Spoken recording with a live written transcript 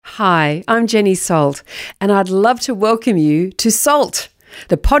Hi, I'm Jenny Salt, and I'd love to welcome you to Salt,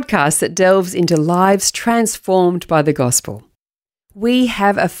 the podcast that delves into lives transformed by the gospel. We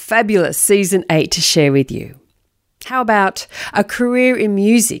have a fabulous Season 8 to share with you. How about a career in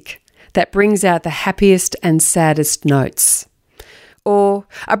music that brings out the happiest and saddest notes? Or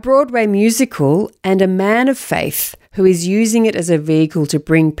a Broadway musical and a man of faith who is using it as a vehicle to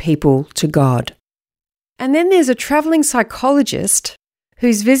bring people to God. And then there's a travelling psychologist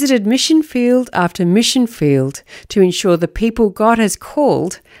who's visited mission field after mission field to ensure the people God has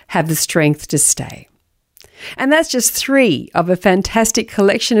called have the strength to stay. And that's just 3 of a fantastic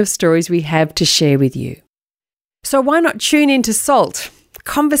collection of stories we have to share with you. So why not tune into Salt,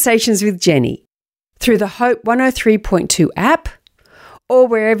 Conversations with Jenny, through the Hope 103.2 app or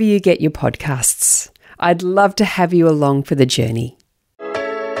wherever you get your podcasts. I'd love to have you along for the journey.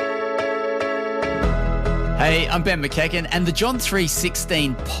 Hey, I'm Ben McKagan, and the John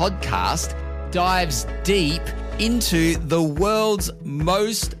 3:16 podcast dives deep into the world's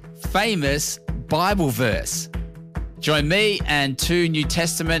most famous Bible verse. Join me and 2 New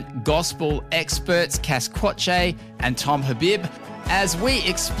Testament gospel experts, Cass Quache and Tom Habib, as we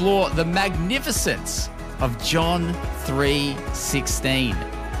explore the magnificence of John 3:16.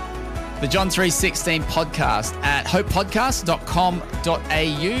 The John 3:16 podcast at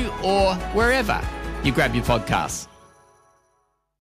hopepodcast.com.au or wherever you grab your podcasts.